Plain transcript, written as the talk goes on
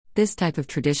This type of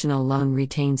traditional loan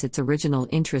retains its original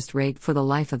interest rate for the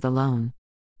life of the loan.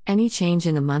 Any change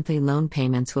in the monthly loan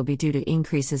payments will be due to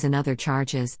increases in other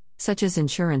charges, such as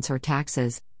insurance or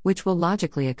taxes, which will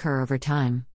logically occur over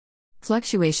time.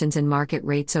 Fluctuations in market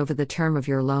rates over the term of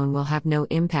your loan will have no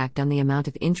impact on the amount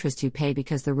of interest you pay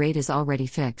because the rate is already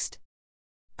fixed.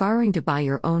 Borrowing to buy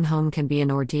your own home can be an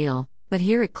ordeal, but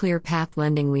here at ClearPath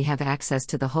Lending we have access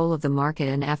to the whole of the market,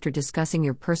 and after discussing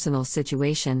your personal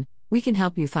situation, we can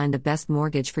help you find the best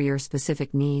mortgage for your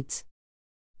specific needs.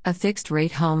 A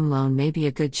fixed-rate home loan may be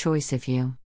a good choice if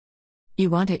you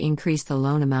want to increase the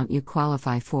loan amount you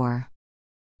qualify for.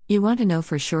 You want to know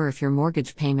for sure if your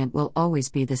mortgage payment will always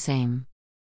be the same.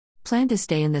 Plan to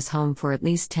stay in this home for at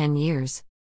least 10 years.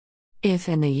 If,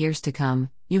 in the years to come,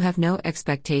 you have no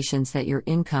expectations that your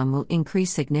income will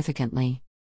increase significantly.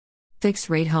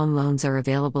 Fixed-rate home loans are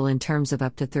available in terms of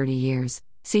up to 30 years.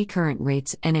 See current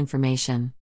rates and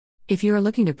information. If you are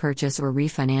looking to purchase or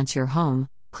refinance your home,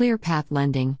 ClearPath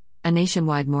Lending, a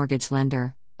nationwide mortgage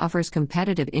lender, offers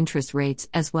competitive interest rates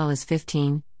as well as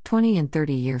 15, 20 and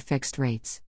 30-year fixed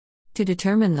rates. To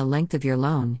determine the length of your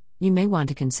loan, you may want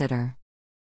to consider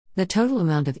the total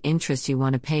amount of interest you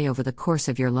want to pay over the course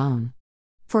of your loan.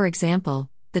 For example,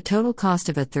 the total cost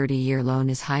of a 30-year loan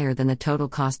is higher than the total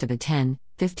cost of a 10,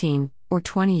 15, or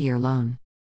 20-year loan.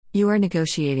 You are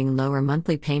negotiating lower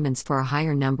monthly payments for a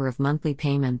higher number of monthly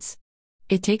payments.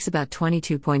 It takes about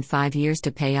 22.5 years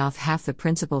to pay off half the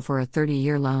principal for a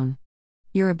 30-year loan.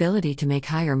 Your ability to make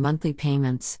higher monthly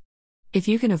payments. If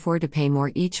you can afford to pay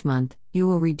more each month, you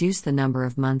will reduce the number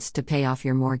of months to pay off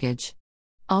your mortgage.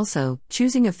 Also,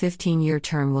 choosing a 15-year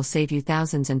term will save you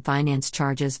thousands in finance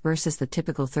charges versus the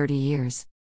typical 30 years.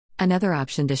 Another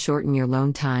option to shorten your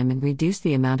loan time and reduce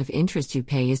the amount of interest you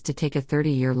pay is to take a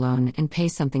 30-year loan and pay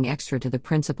something extra to the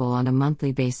principal on a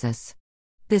monthly basis.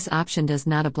 This option does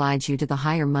not oblige you to the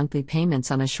higher monthly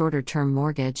payments on a shorter-term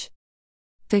mortgage.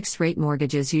 Fixed-rate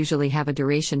mortgages usually have a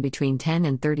duration between 10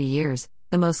 and 30 years.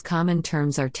 The most common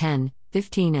terms are 10,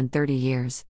 15 and 30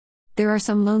 years. There are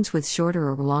some loans with shorter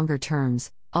or longer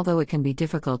terms, although it can be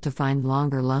difficult to find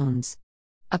longer loans.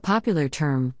 A popular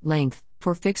term, length,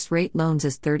 for fixed-rate loans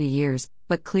is 30 years,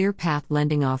 but ClearPath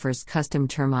Lending offers custom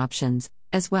term options,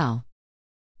 as well.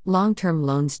 Long-term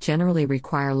loans generally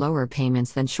require lower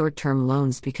payments than short-term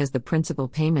loans because the principal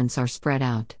payments are spread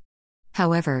out.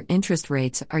 However, interest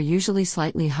rates are usually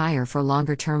slightly higher for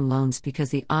longer-term loans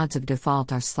because the odds of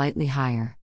default are slightly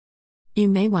higher. You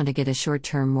may want to get a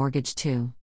short-term mortgage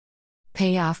too.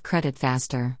 Pay off credit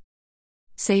faster.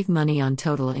 Save money on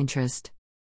total interest.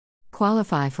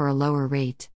 Qualify for a lower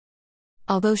rate.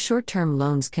 Although short-term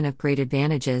loans can have great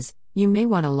advantages, you may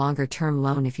want a longer-term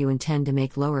loan if you intend to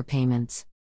make lower payments.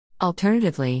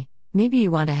 Alternatively, maybe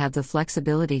you want to have the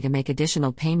flexibility to make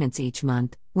additional payments each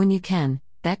month, when you can,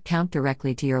 that count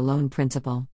directly to your loan principal.